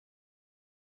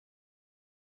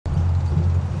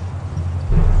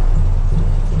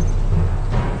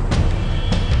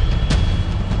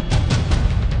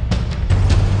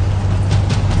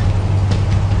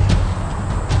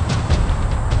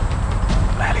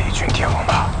军铁网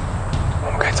吧，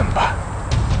我们该怎么办？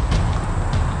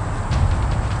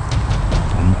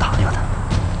我们打掉他。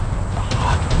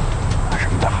打什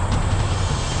么打？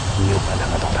你有反坦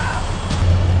克导弹？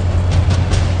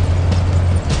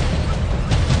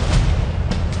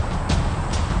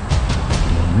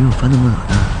我没有反坦克导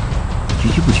弹，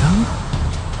狙击步枪啊！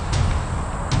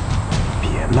别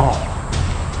闹了，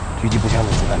狙击步枪的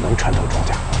子弹能穿透装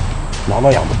甲，挠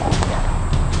挠痒都爆壳了。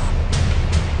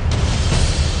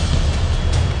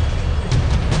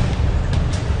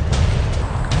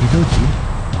别着急，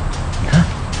你看，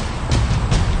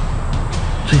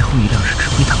最后一辆是指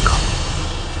挥坦克，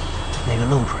那个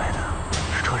露出来的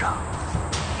是车长，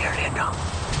也是连长。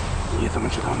你怎么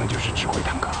知道那就是指挥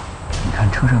坦克？你看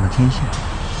车上的天线，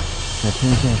那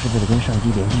天线是为了跟上级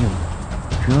联系用的，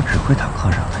只有指挥坦克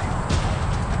上才有。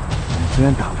我们虽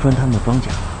然打不穿他们的装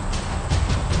甲，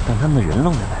但他们的人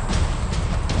露在外面。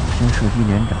我们先射击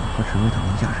连长和指挥坦克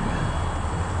驾驶员，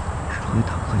指挥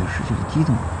坦克就失去了机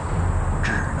动力，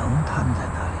只能瘫在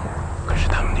那里。可是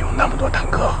他们有那么多坦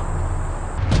克，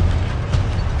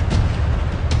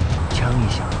枪一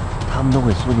响，他们都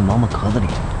会缩进毛毛壳子里，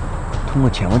通过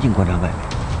潜望镜观察外面。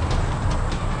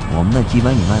我们在几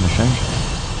百米外的山上，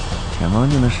潜望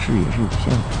镜的视野是有限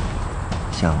的，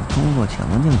想通过潜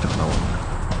望镜找到我们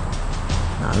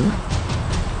难了。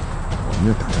我们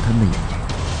就打到他们的眼睛。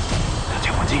有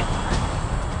潜望镜？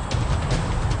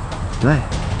对，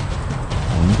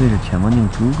我们对着潜望镜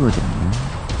逐个点名，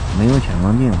没有潜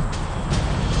望镜，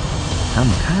他们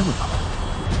开不走。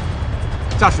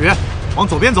驾驶员，往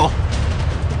左边走。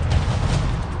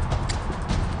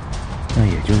那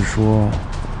也就是说，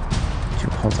就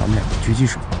靠咱们两个狙击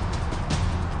手，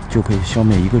就可以消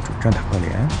灭一个主战坦克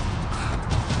连？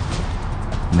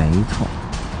没错，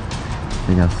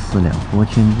这叫4两拨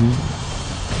千斤。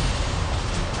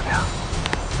怎么样？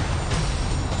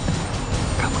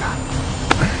干不干？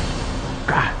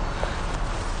干！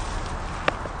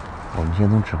我们先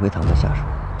从指挥坦克下手，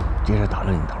接着打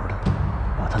着领头的，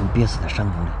把他们憋死在山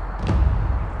谷里。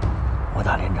我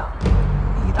打连长，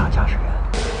你打驾驶员。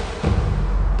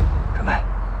准备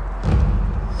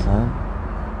，3、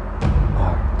2、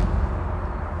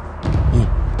1，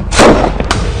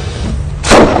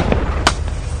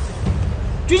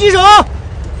狙击手！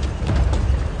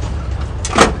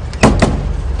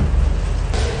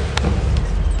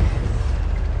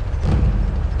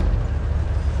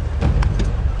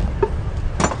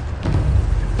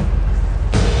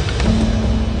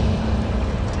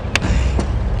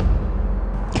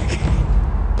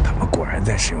他们果然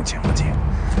在使用潜望镜。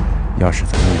要是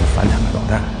咱们有反坦克导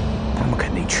弹，他们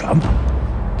肯定全跑。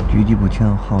狙击步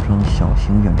枪号称小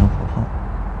型远程火炮，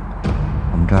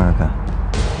我们这样干，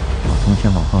我从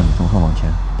前往后，你从后往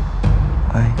前，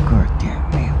挨个点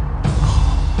名。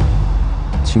好，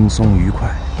轻松愉快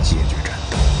解决战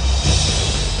斗。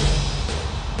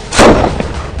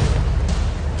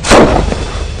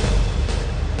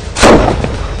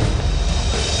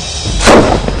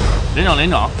连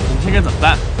长，我们现在该怎么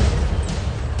办？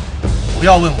不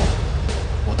要问我，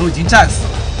我都已经战死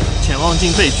了。潜望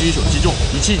镜被狙击手击中，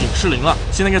仪器已经失灵了，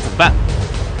现在该怎么办？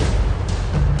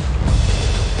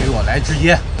给我来支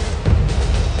烟。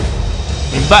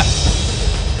明白。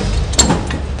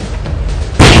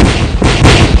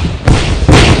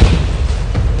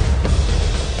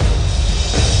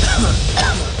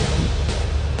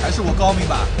还是我高明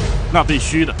吧？那必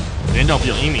须的，连长比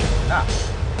较英明。那是，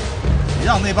别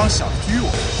让那帮小子狙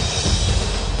我。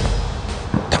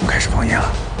他们开始放烟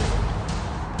了，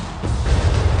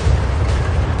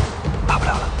打不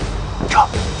了了，撤，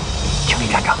清理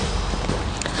战场。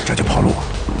这就跑路。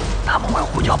他们会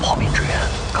呼叫炮兵支援，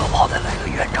高炮再来个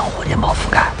远程火箭炮覆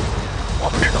盖，我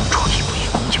们只能出其不意，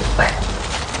攻其不备。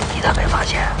一旦被发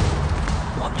现，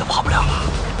我们就跑不了了。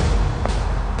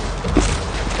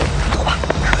走吧，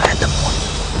支援等我。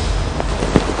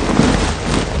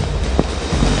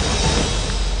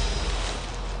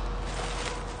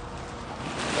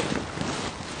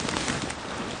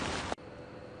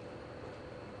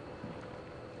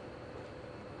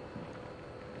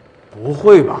不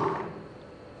会吧？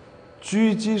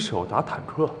狙击手打坦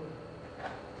克，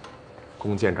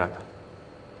弓箭战的，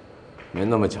没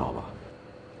那么巧吧？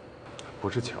不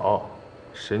是巧，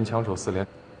神枪手4连，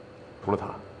除了他，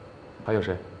还有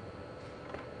谁？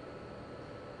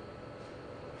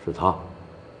是他。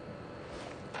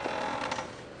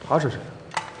他是谁？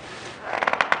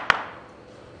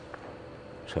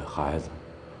这孩子，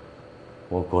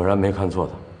我果然没看错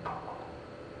他，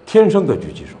天生的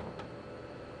狙击手。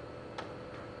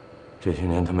这些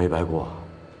年他没白过，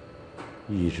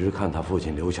一直看他父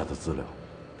亲留下的资料。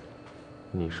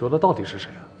你说的到底是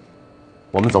谁啊？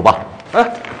我们走吧。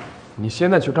哎，你现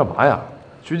在去干嘛呀？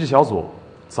狙击小组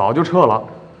早就撤了。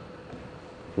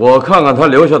我看看他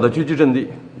留下的狙击阵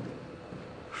地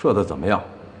设的怎么样，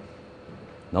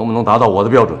能不能达到我的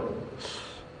标准？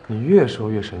你越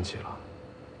说越神奇了。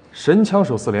神枪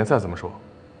手4连再怎么说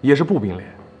也是步兵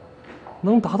连，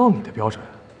能达到你的标准，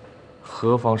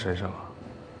何方神圣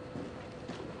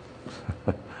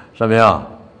啊？山明啊，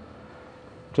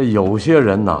这有些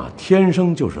人呐，天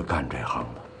生就是干这行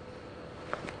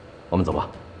的。我们走吧。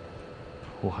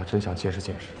我还真想见识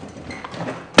见识。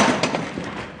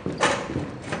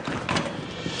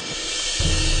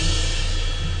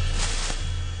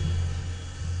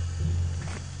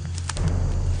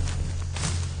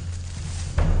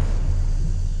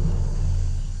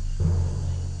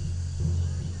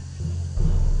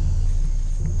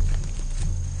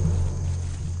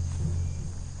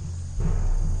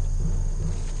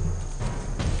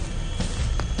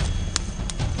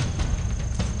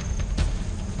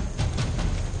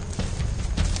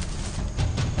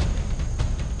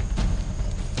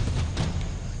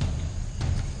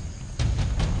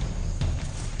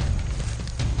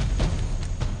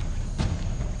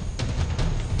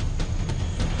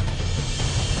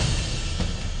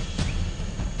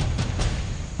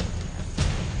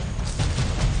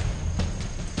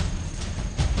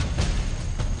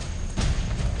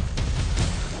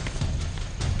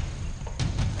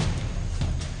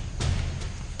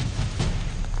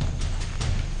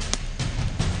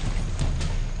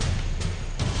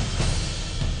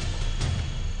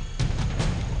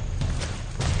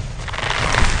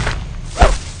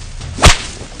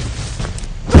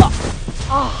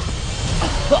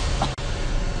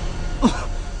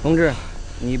同志，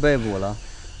你被捕了。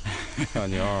小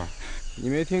牛，你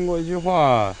没听过一句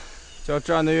话，叫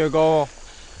站得越高，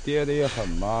跌得越狠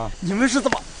吗？你们是怎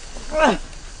么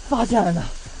发现的？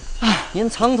您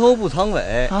藏头不藏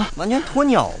尾啊，完全鸵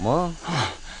鸟吗？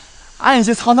俺已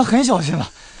经藏得很小心了，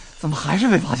怎么还是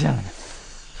被发现了呢？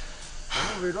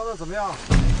我们伪装的怎么样？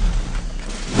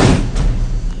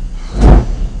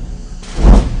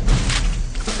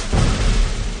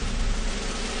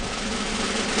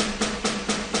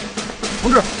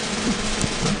同志，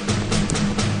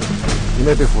你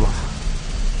妹被俘了。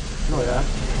闹人！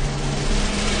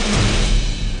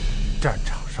战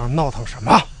场上闹腾什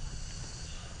么？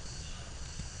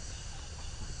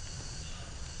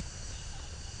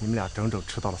你们俩整整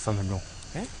迟到了3分钟。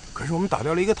哎，可是我们打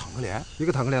掉了一个坦克连。一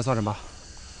个坦克连算什么？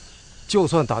就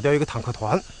算打掉一个坦克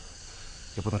团，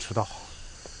也不能迟到。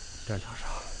战场上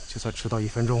就算迟到1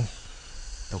分钟，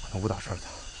都可能误打事儿的。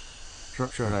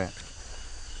是少爷。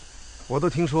我都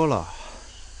听说了，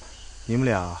你们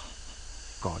俩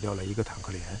搞掉了一个坦克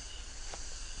连，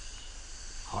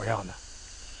好样的！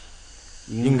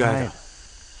应该的。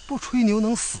不吹牛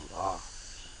能死啊！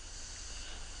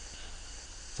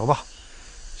走吧，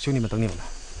兄弟们等你们呢。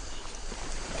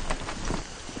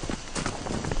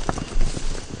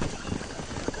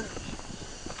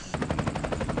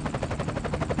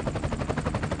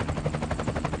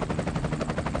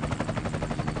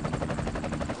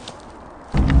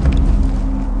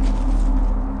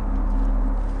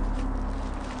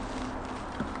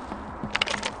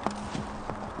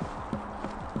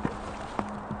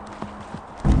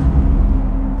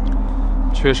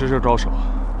确实是招手，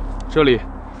这里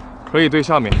可以对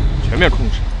下面全面控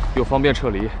制，又方便撤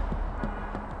离。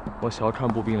我小看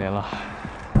步兵连了。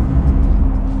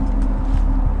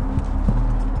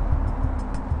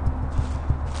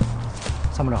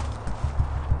参谋长，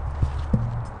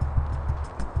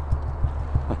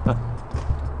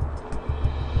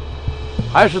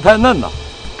还是太嫩呐，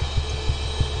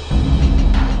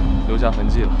留下痕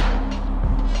迹了。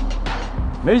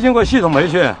没经过系统培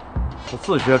训，这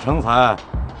自学成才，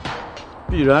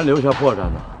必然留下破绽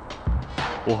的。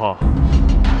吴豪，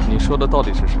你说的到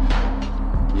底是谁？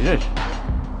你认识？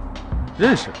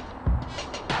认识？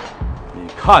你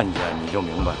看见你就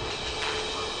明白。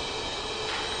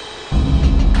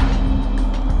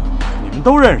你们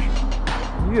都认识。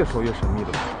你越说越神秘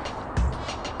了吧？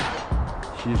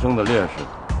牺牲的烈士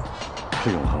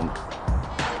是永恒的，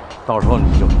到时候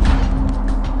你就明白。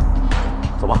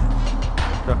走吧。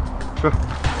是。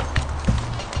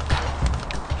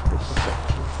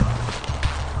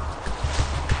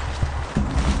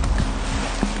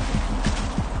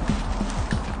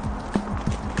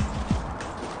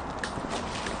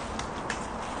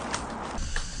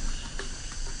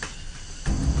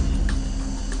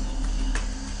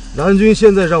蓝军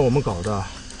现在让我们搞的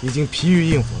已经疲于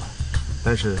应付了，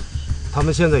但是他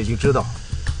们现在已经知道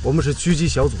我们是狙击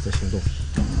小组在行动。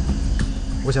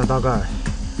我想大概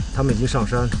他们已经上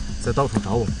山，在到处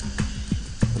找我们。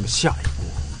那么下一步，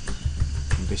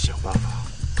我们得想办法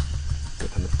跟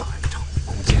他们打一场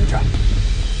攻坚战。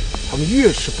他们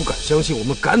越是不敢相信我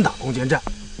们敢打攻坚战，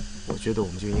我觉得我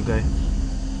们就应该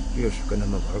越是跟他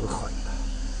们玩个狠的。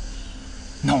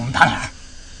那我们打哪儿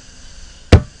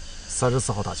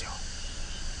？34号大桥，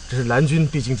这是蓝军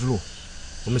必经之路，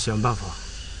我们想办法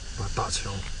把大桥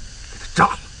给它炸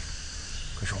了。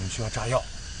可是我们需要炸药，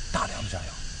大量的炸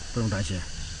药。不用担心，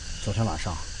昨天晚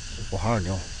上我和二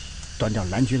牛端掉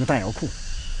蓝军的弹药库，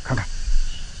看看。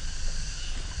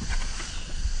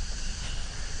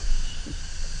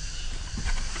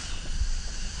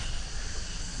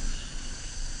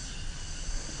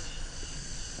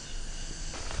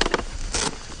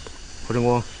何晨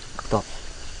光，到。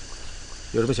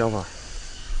有什么想法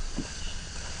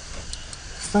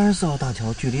？34号大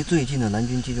桥距离最近的蓝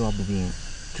军机抓步兵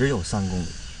只有3公里，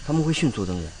他们会迅速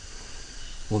增援。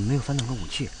我们没有反坦克武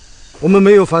器。我们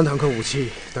没有反坦克武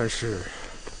器，但是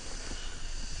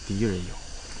敌人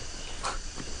有。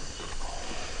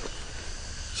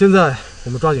现在我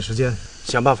们抓紧时间，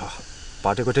想办法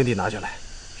把这个阵地拿下来，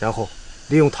然后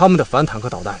利用他们的反坦克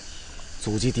导弹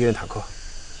阻击敌人坦克，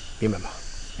明白吗？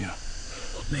明白。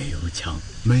没有枪，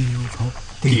没有炮，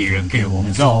敌人给我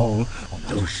们造，我们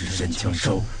都是神枪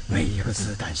手，每一个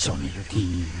子弹消灭着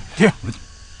敌人。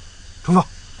出发。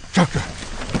是。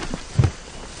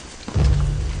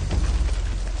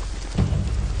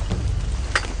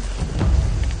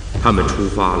他们出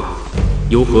发了，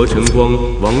由何晨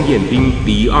光、王彦兵、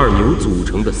李二牛组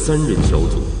成的3人小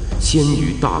组，先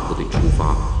于大部队出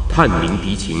发，探明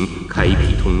敌情，开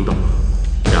辟通道。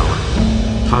然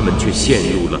而，他们却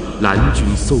陷入了蓝军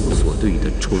搜索队的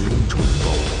重重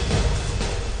包围。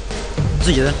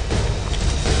自己人。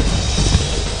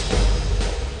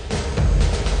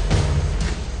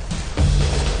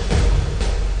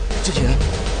自己人。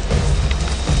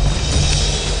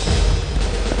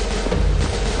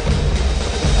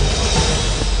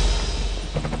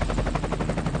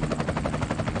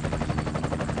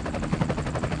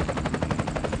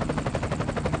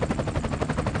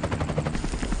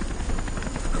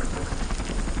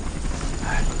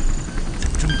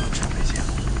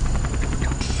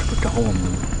我们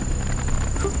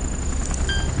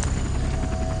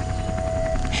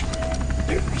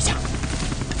对一下，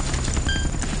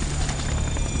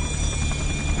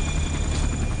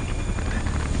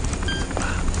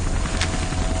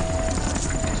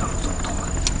这条路走不通了。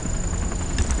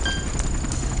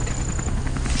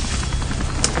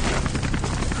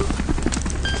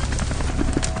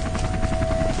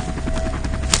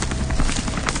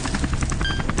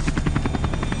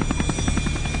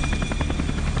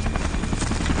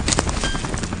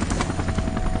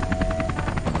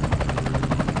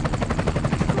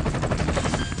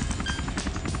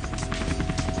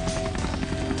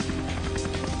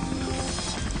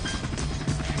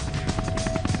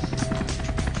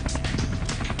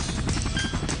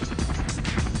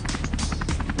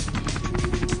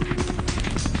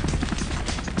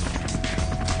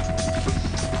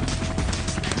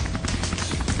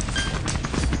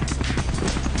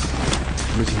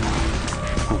不行，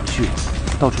过不去，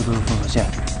到处都是封锁线。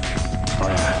导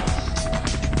演，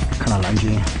看到蓝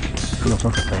军是有所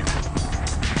准备的，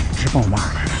直奔我们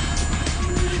而来。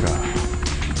是啊，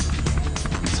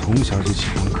从小就喜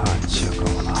欢看切割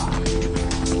了，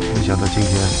没想到今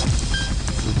天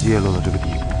又揭露了这个地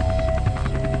步。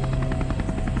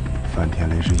范天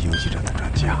雷是游击战的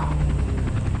专家，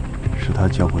是他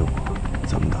教会我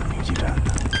怎么打游击战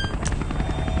的。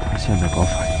他现在搞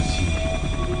反游击，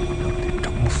那不得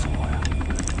整死我呀！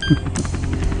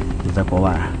你在国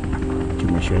外就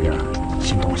没学点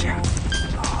新东西？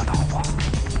拉倒吧，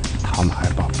他们还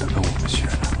巴不得跟我们学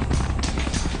呢。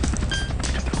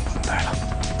这就明白了。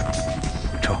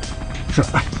撤。是。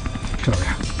这导演，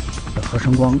这何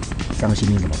晨光3个新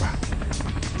兵怎么办？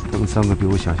他们3个比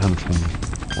我想象的聪明，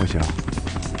我想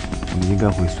我们应该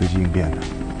会随机应变的。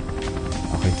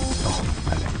老黑，到，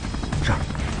来来。是。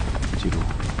记住，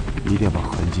一定要把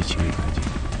痕迹清理干净，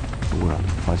如果让他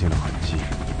们发现了痕迹，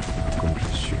更是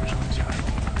雪上加霜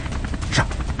了。是。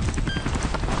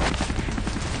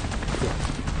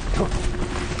撤。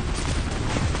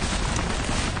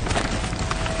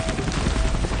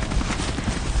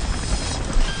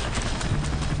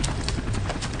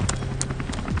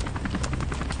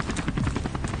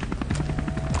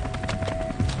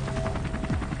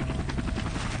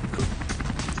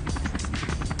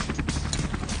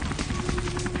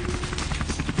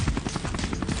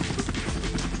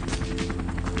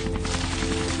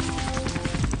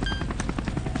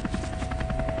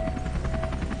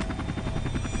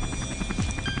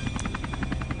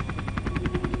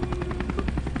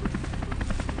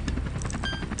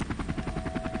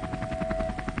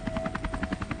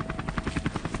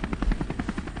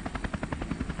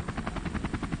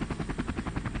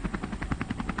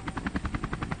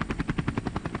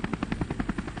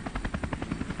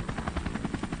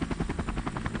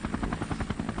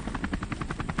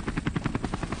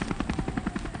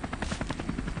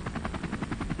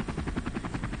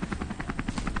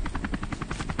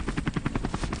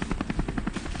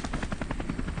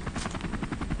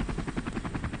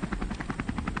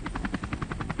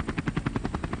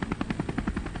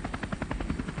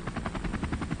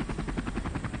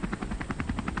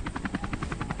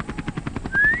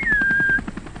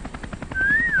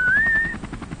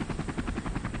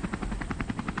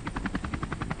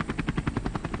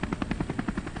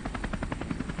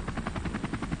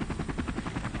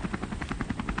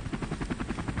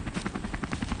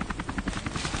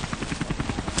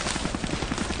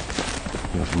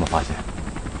么发现？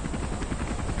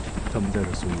他们在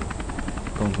这搜捕，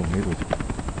刚走没多久。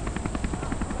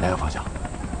哪个方向？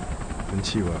闻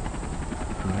气味，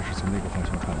应该是从那个方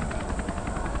向传来的。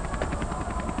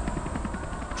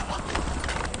出发！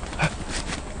哎，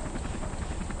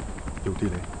有地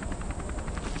雷。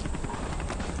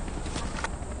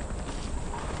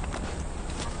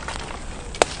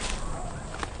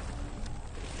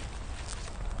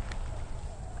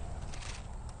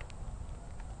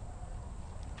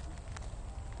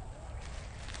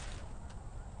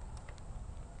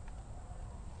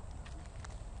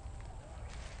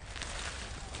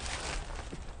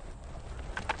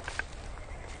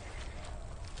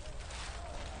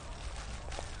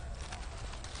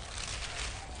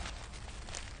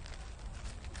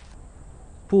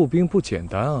步兵不简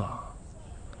单啊，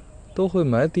都会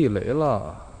埋地雷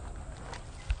了。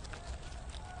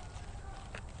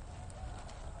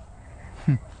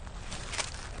哼，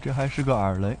这还是个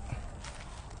耳雷。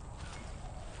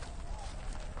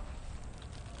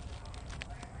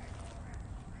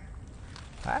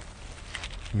哎，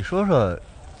你说说，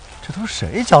这都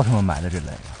谁教他们埋的这雷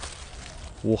啊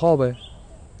5号呗，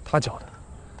他教的。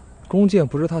弓箭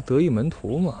不是他得意门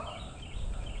徒吗？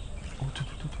哦，对。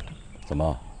怎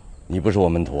么，你不是我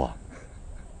门徒啊？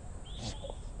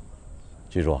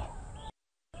记住，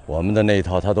我们的那一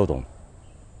套他都懂，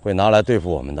会拿来对付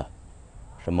我们的，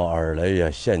什么耳雷呀、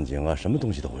陷阱啊，什么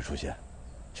东西都会出现，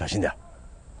小心点。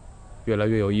越来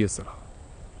越有意思了，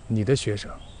你的学生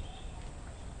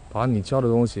把你教的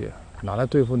东西拿来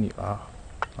对付你了，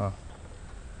啊？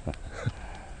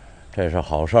这是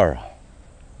好事儿啊！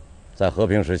在和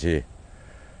平时期，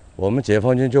我们解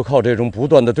放军就靠这种不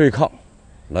断的对抗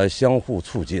来相互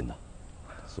促进的。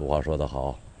俗话说得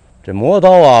好，这磨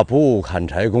刀啊不误砍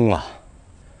柴工啊！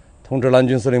通知蓝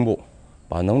军司令部，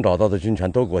把能找到的军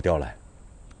犬都给我调来，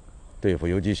对付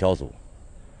游击小组。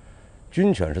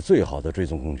军犬是最好的追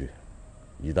踪工具，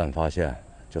一旦发现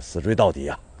就死追到底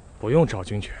呀！不用找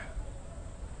军犬，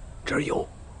这儿有。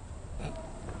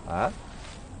啊？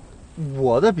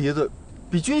我的鼻子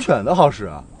比军犬的好使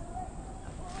啊！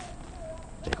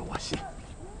这个我信。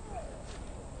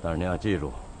但是你要记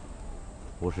住，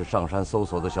不是上山搜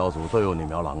索的小组都有你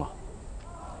苗郎啊，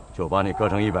就把你割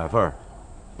成100份，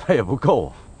那也不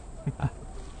够啊。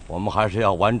我们还是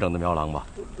要完整的苗郎吧。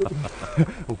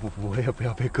我也不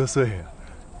要被割碎啊。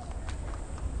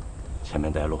前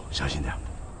面带路，小心点。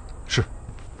是。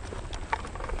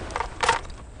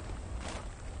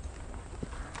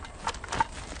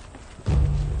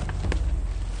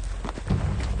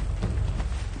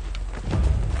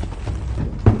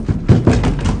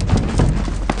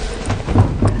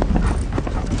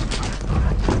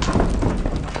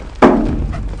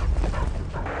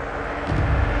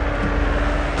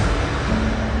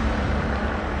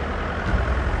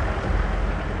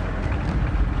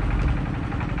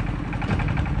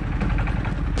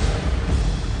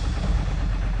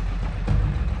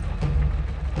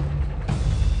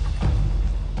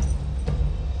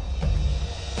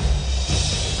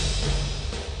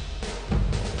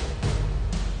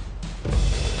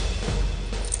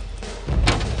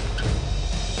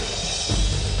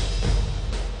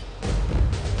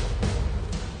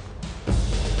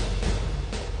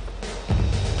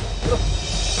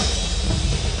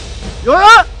有人！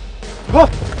快！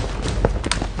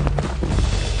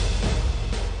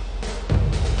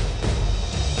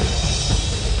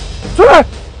出来！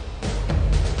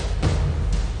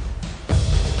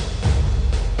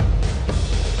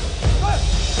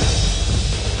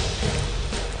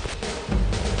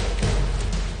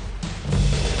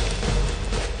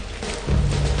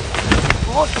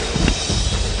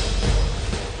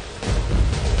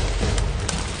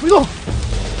别动！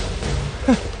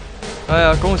哎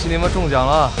呀，恭喜你们中奖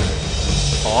了！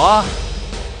跑啊！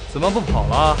怎么不跑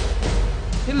了？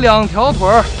你2条腿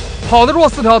儿跑得过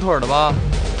4条腿的吧？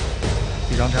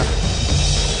一张拆。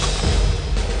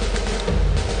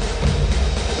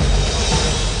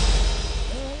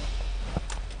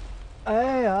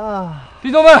哎呀！弟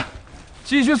兄们，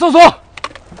继续搜索。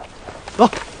走。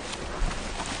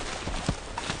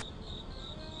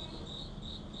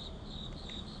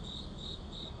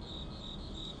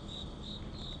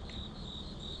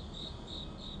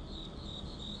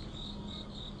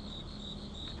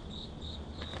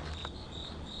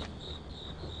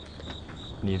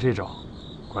你这招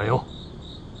管用。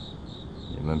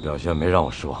你们表现没让我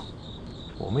失望。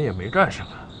我们也没干什么。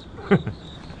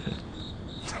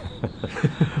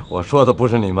我说的不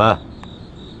是你们，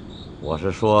我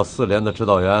是说4连的指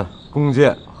导员龚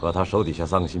箭和他手底下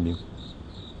3个新兵。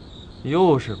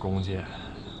又是龚箭，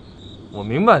我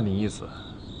明白你意思。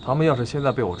他们要是现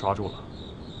在被我抓住了，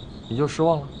你就失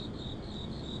望了？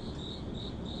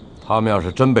他们要是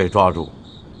真被抓住，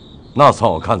那算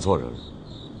我看错人了。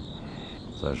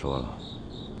再说了，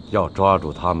要抓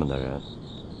住他们的人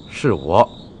是我，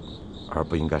而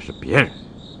不应该是别人。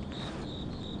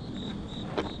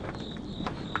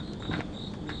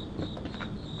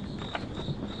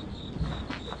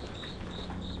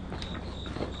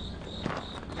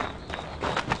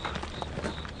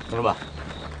同志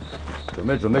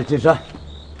们，准备进山。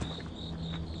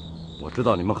我知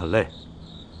道你们很累，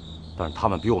但是他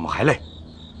们比我们还累。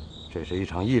这是一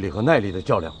场毅力和耐力的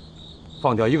较量，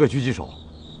放掉一个狙击手，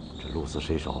这鹿死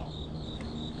谁手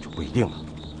就不一定了。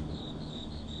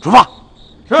出发！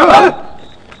是。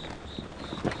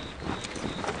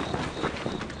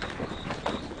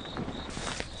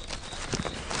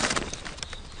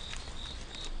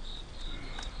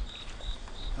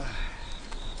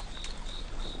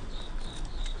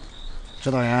指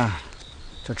导员，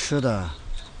这吃的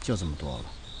就这么多了，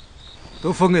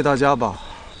都分给大家吧。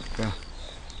对，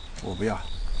我不要。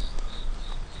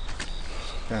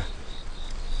对，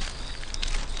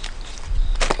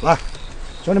来，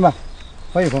兄弟们，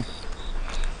分一分。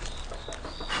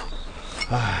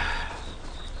哎，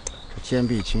这坚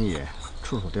壁清野，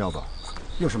处处碉堡，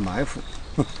又是埋伏，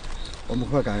哼，我们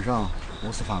快赶上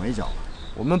无四反围剿了。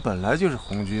我们本来就是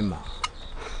红军嘛。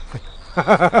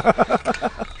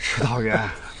指导员，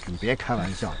你别开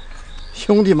玩笑，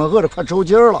兄弟们饿得快抽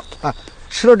筋了，哎，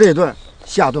吃了这顿，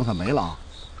下顿可没了啊。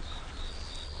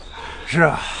是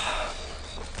啊，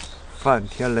范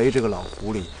天雷这个老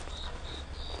狐狸，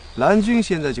蓝军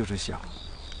现在就是想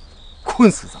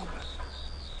困死咱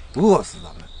们，饿死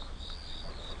咱们，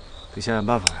得想想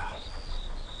办法呀。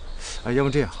哎，要不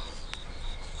这样，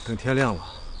等天亮了，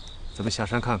咱们下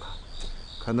山看看，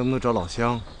看能不能找老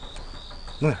乡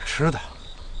弄点吃的。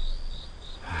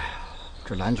哎呀，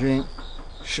这蓝军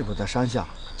是不是在山下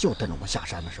就等着我们下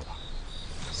山呢？是吧？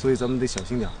所以咱们得小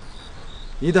心点，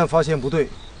一旦发现不对，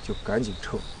就赶紧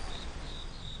撤。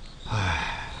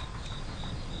哎，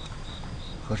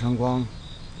何晨光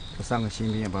这3个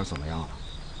新兵也不知道怎么样了。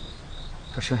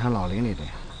这深山老林里的，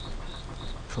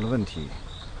出了问题，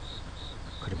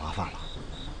可就麻烦了。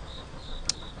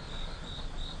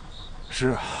是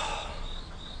啊，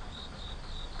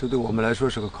这对我们来说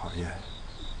是个考验，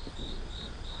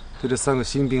对这3个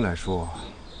新兵来说，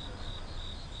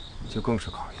就更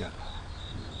是考验了。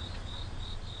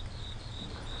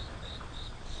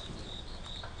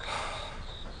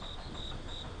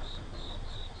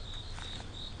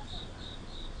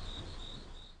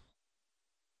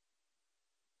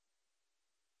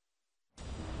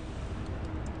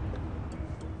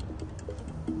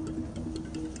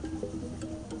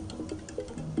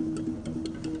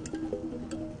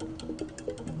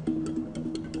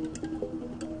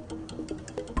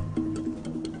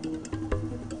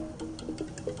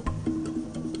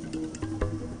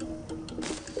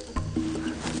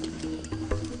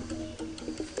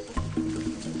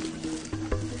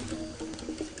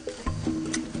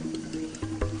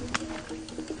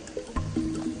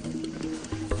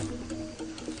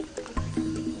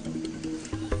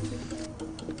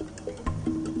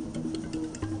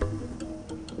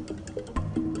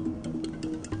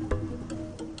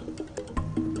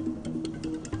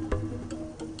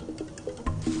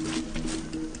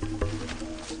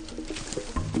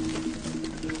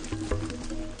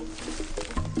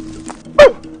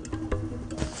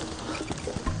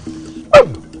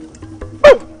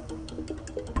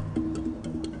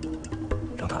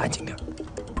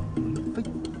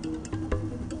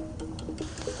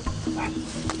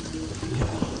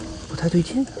不太对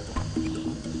劲，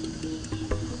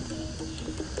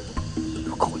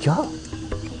有狗叫。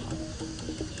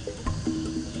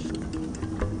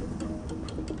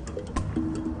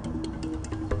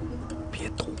别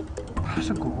动，它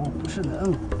是狗，不是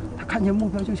人。它看见目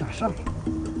标就想上。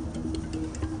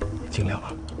尽量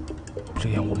吧，这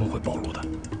样我们会暴露的。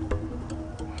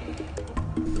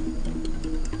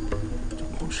这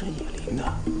荒山野林的，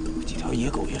几条野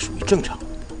狗也属于正常。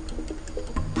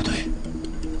不对，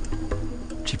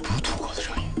这不是土狗的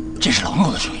声音，这是狼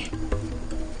狗的声音。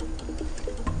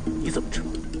你怎么知道？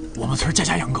我们村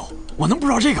家养狗，我能不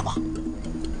知道这个吗？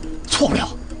错不了。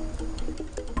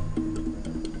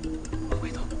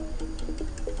回头，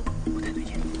不太对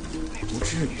劲。哎，不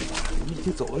至于吧？我们已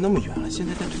经走了那么远了，现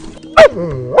在再退回。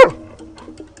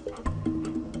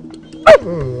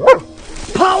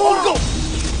趴汪狗！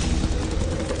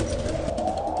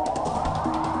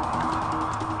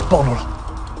暴露了，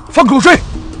放口水，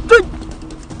追，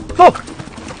走！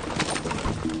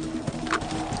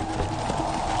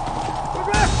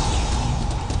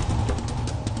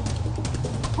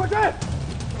快追！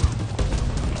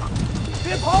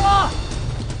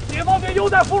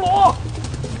快俘虏！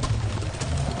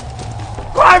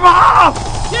快跑！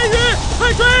叶宇，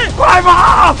快追！快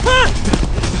跑！快！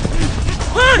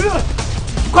快跑！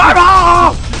快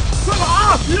跑！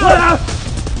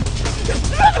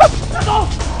快走！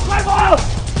快跑！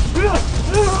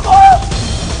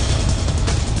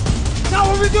那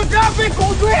我们就这样被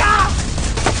狗追啊！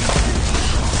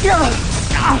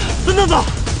等等走，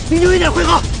离牛一点会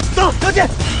好。走，小姐，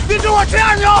别跟我这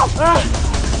样牛！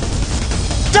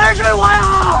真是我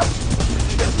呀！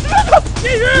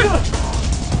叶宇，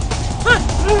快！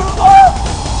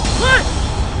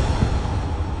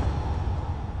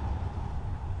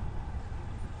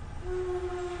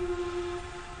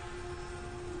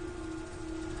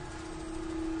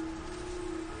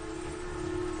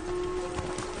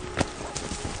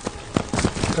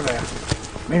这边呀，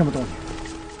没什么动静。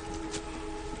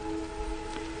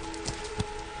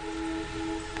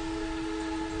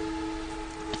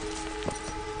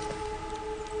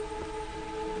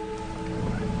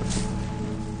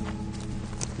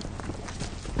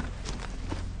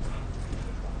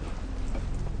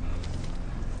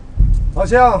老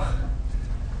乡，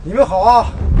你们好啊！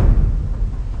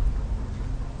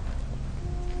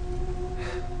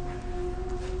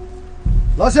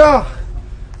老乡，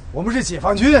我们是解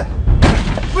放军。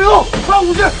不用，看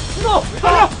武器，走，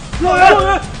快点！老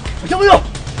袁，行不行？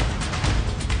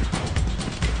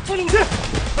放武器，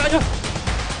快去！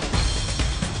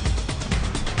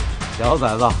小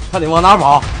崽子，看你往哪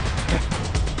跑！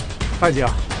范警，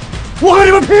我和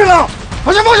你们拼了！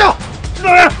放下，放下！指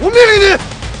导员，我命令你。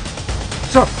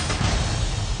是。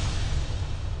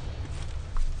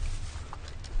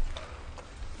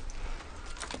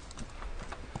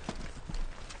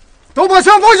都把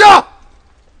枪放下！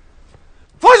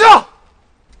放下！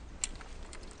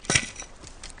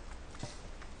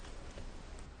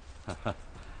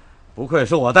不愧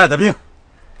是我带的兵。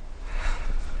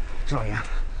指导员，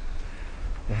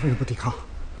我为什么不抵抗？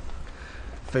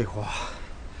废话，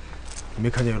你没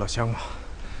看见有老乡吗？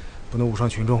不能误伤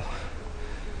群众。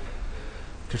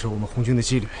这是我们红军的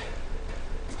纪律。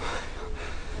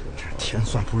这天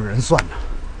算不如人算的。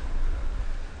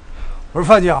我说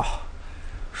范教，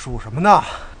数什么呢？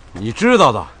你知道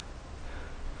的。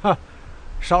哼，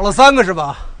少了3个是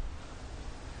吧？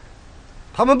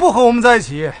他们不和我们在一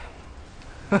起。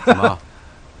怎么？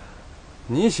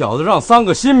你小子让3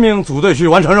个新兵组队去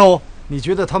完成任务？你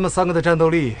觉得他们3个的战斗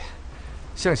力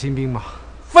像新兵吗？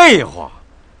废话，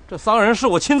这3个人是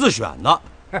我亲自选的。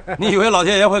你以为老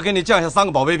天爷会给你降下3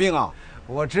个宝贝兵啊？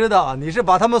我知道你是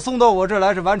把他们送到我这儿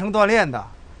来是完成锻炼的。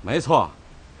没错，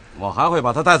我还会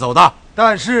把他带走的。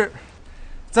但是，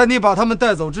在你把他们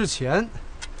带走之前，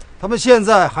他们现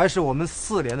在还是我们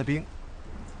4连的兵。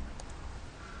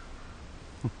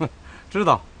知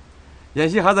道，演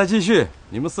习还在继续，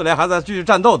你们4连还在继续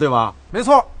战斗，对吧？没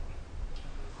错。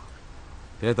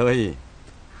别得意，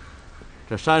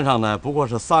这山上呢不过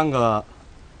是3个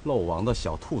漏网的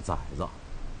小兔崽子，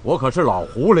我可是老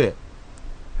狐狸。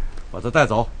把他带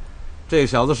走，这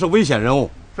小子是危险人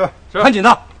物。是，赶紧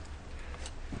的。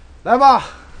来吧。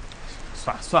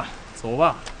算了，走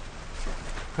吧。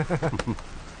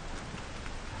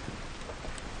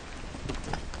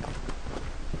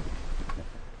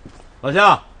老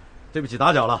乡，对不起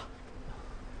打搅了。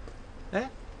哎，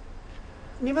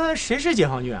你们谁是解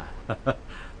放军啊？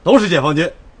都是解放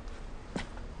军。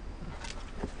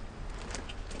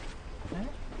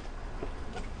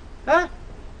哎，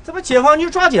怎么解放军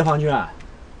抓解放军啊？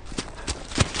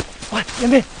喂，严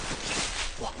兵，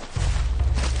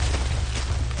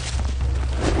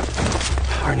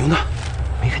二牛呢？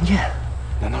没看见。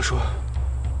难道说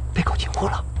被狗擒获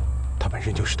了？他本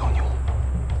身就是头牛，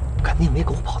肯定没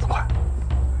狗跑得快。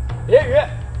叶宇，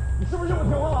你是不是又不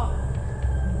听话了？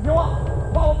不听话，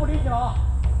爸爸不理你了啊！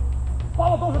爸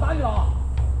爸动手打你了啊！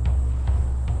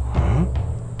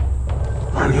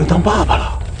二牛当爸爸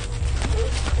了。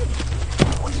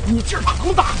你劲儿大那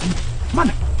么大，慢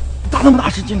点，打那么大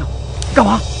神经啊？干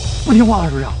嘛？不听话了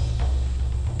是不是？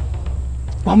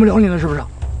管不了你了是不是？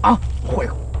啊，会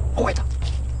的，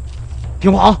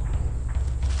听话啊！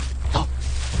走，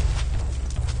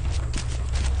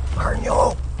二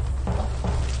牛，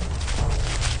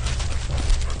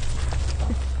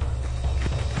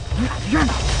你俩一样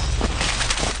的。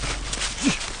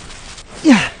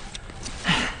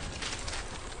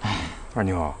二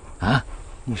牛啊，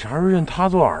你啥时候认他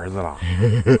做儿子了？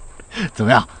怎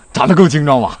么样，长得够精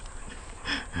壮吧？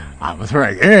俺们村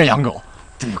人人养狗，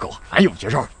对狗还有绝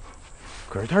招。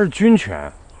可是他是军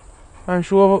犬，按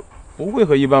说不会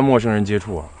和一般陌生人接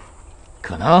触啊。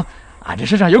可能俺这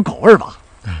身上有狗味儿吧？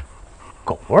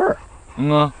狗味儿？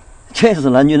嗯啊，这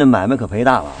次蓝军的买卖可赔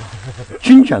大了，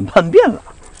军犬叛变了。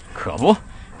可不，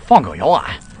放狗咬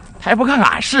俺，他也不看看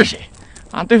俺是谁，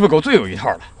俺对付狗最有一套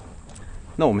了。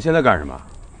那我们现在干什么？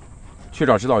去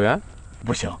找指导员？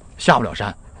不行，下不了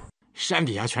山。山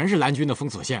底下全是蓝军的封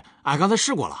锁线，俺刚才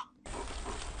试过了。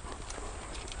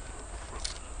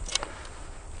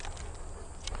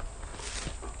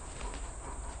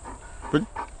不是，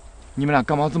你们俩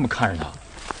干嘛这么看着他？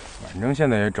反正现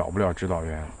在也找不了指导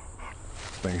员，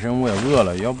本身我也饿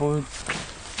了，要不……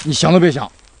你想都别想，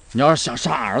你要是想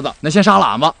杀俺儿子，那先杀了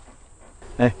俺吧。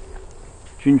哎，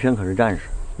军犬可是战士，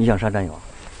你想杀战友啊？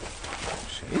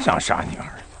谁想杀你儿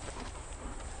子？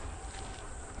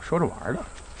说着玩的。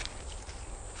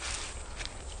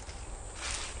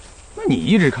那你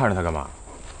一直看着他干嘛？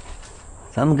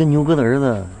咱们跟牛哥的儿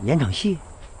子演场戏。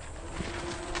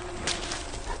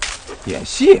演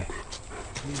戏？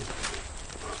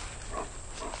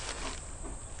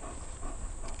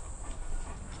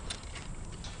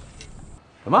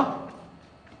什么？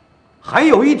还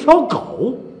有一条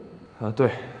狗？啊，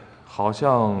对，好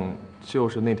像就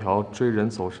是那条追人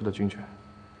走失的军犬。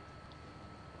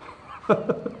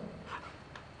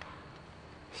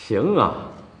行啊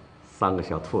，3个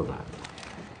小兔崽子，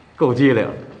够机灵，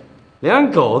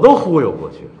连狗都忽悠过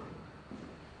去了。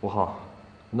5号，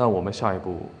那我们下一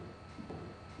步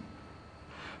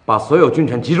把所有军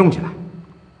犬集中起来。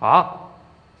啊？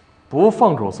不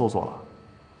放手搜索了？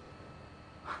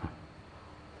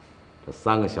这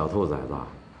3个小兔崽子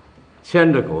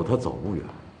牵着狗，它走不远，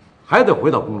还得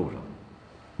回到公路上。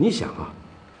你想啊，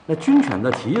那军犬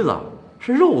的蹄子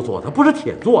是肉做的，不是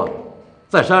铁做的，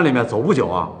在山里面走不久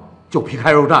啊，就皮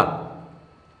开肉绽了。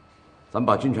咱们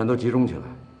把军犬都集中起来，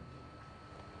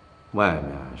外面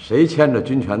谁牵着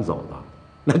军犬走的，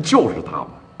那就是他们。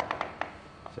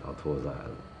小兔崽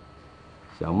子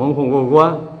想蒙混过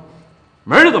关，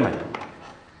门儿都没有。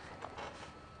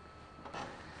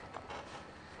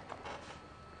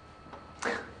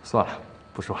算了，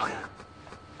不说了。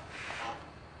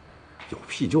有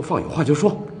屁就放，有话就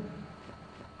说。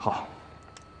好，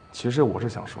其实我是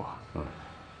想说，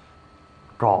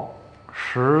高，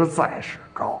实在是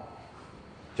高。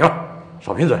行，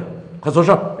少贫嘴，快做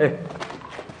事。哎，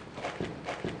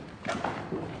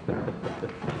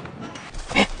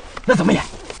那怎么演？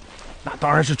那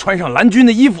当然是穿上蓝军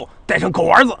的衣服，带上狗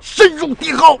儿子，深入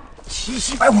敌壕，奇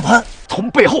袭白虎团，从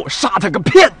背后杀他个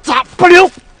片甲不留，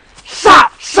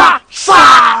杀不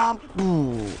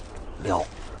了。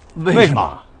为什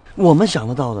么？我们想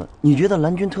得到的，你觉得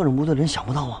蓝军特种部队的人想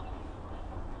不到吗？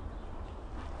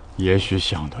也许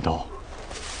想得到，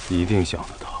一定想得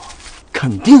到，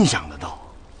肯定想得到。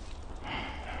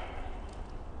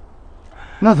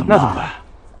那怎么办？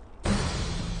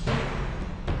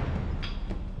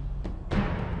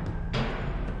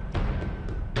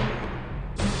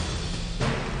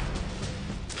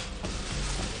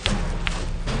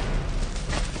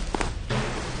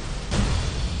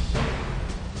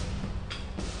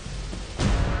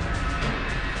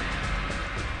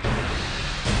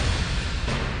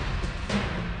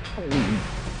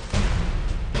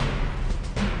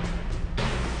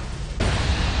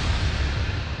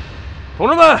同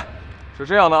志们，是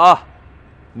这样的啊，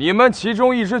你们其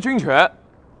中一只军犬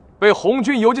被红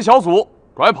军游击小组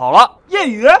拐跑了。夜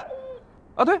雨？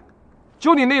啊，对，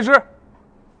就你那只，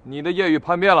你的夜雨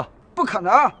叛变了。不可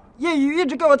能，夜雨一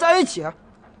直跟我在一起，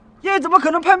夜雨怎么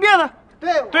可能叛变呢？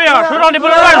对呀，首长你不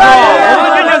能乱说，我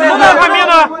们军犬怎么会叛变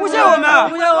呢？诬陷我们！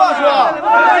诬陷我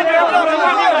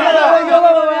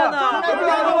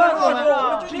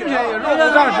们！军犬也肉搏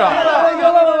战士啊！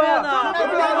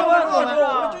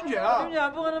军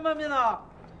犬不可能叛变的。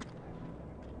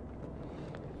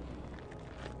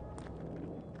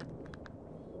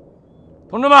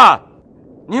同志们，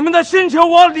你们的心情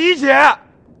我理解。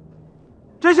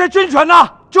这些军犬呢，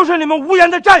就是你们无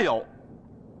言的战友，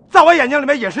在我眼睛里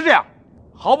面也是这样。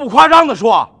毫不夸张地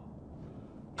说，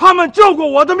他们救过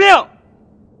我的命，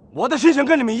我的心情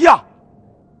跟你们一样。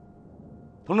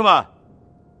同志们，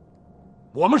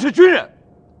我们是军人，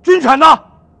军犬呢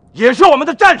也是我们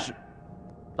的战士。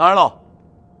当然了，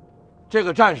这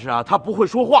个战士啊，他不会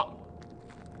说话，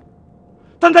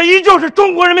但他依旧是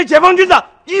中国人民解放军的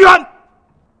一员。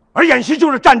而演习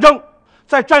就是战争，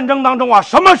在战争当中啊，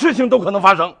什么事情都可能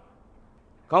发生。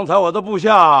刚才我的部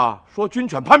下说军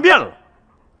犬叛变了，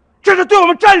这是对我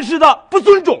们战士的不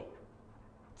尊重。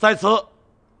在此，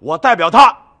我代表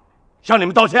他向你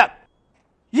们道歉。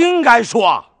应该说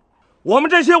啊，我们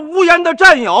这些无言的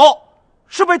战友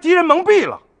是被敌人蒙蔽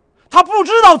了，他不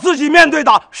知道自己面对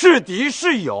的是敌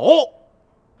是友。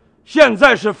现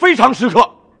在是非常时刻，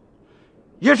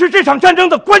也是这场战争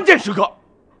的关键时刻。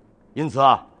因此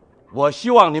啊，我希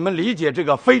望你们理解这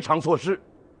个非常措施，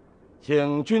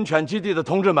请军犬基地的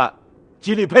同志们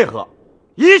极力配合，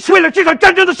一起为了这场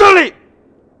战争的胜利。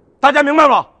大家明白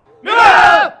吗？明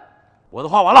白。我的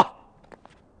话完了。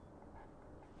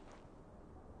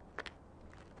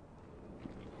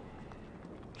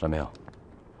山明，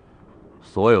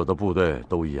所有的部队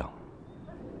都一样，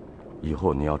以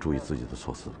后你要注意自己的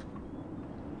措辞。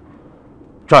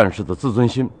战士的自尊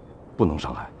心不能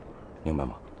伤害，明白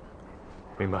吗？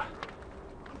明白。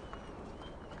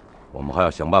我们还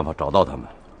要想办法找到他们，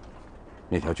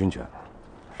那条军犬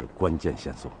是关键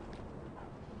线索。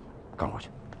干活去。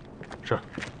是。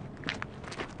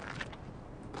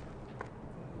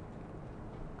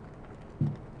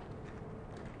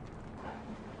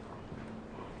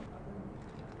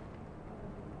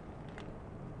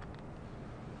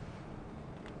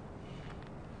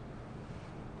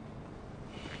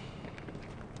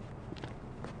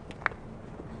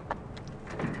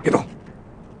别动！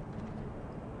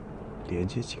连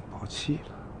接警报器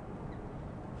了。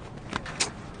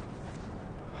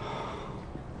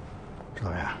指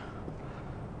导员，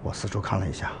我四处看了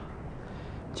一下，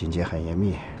警戒很严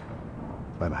密，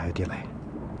外面还有地雷。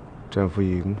战俘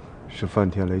营是范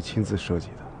天雷亲自设计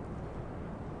的，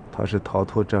他是逃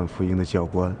脱战俘营的教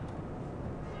官，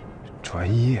专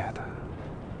业的。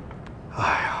哎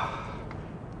呀，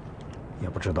也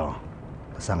不知道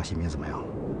那3个新兵怎么样。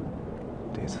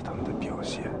这次他们的表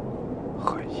现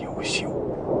很优秀，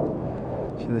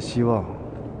现在希望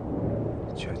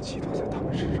全寄托在他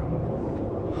们身上。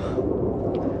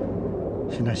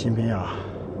现在新兵啊，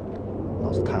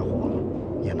脑子太活了，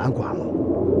也难管了。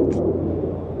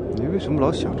你为什么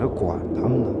老想着管他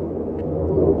们呢？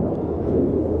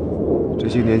这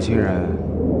些年轻人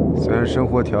虽然生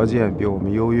活条件比我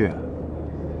们优越，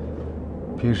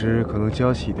平时可能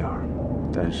娇气点儿，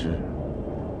但是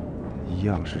一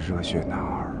样是热血男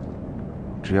儿。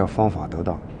只要方法得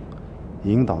当，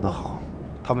引导得好，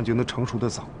他们就能成熟得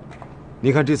早。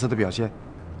你看这次的表现。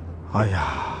哎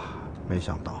呀，没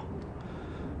想到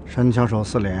神枪手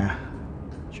4连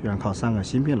居然靠3个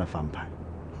新兵来翻牌。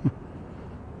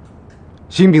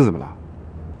新兵怎么了？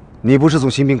你不是从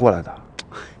新兵过来的？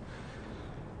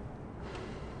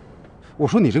我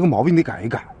说你这个毛病得改一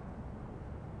改。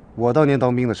我当年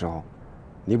当兵的时候，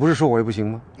你不是说我也不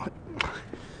行吗？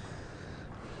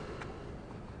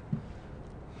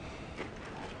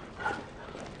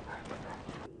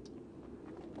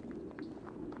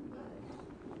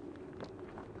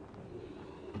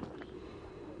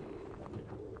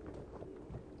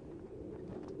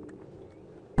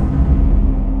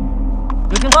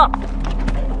有情况，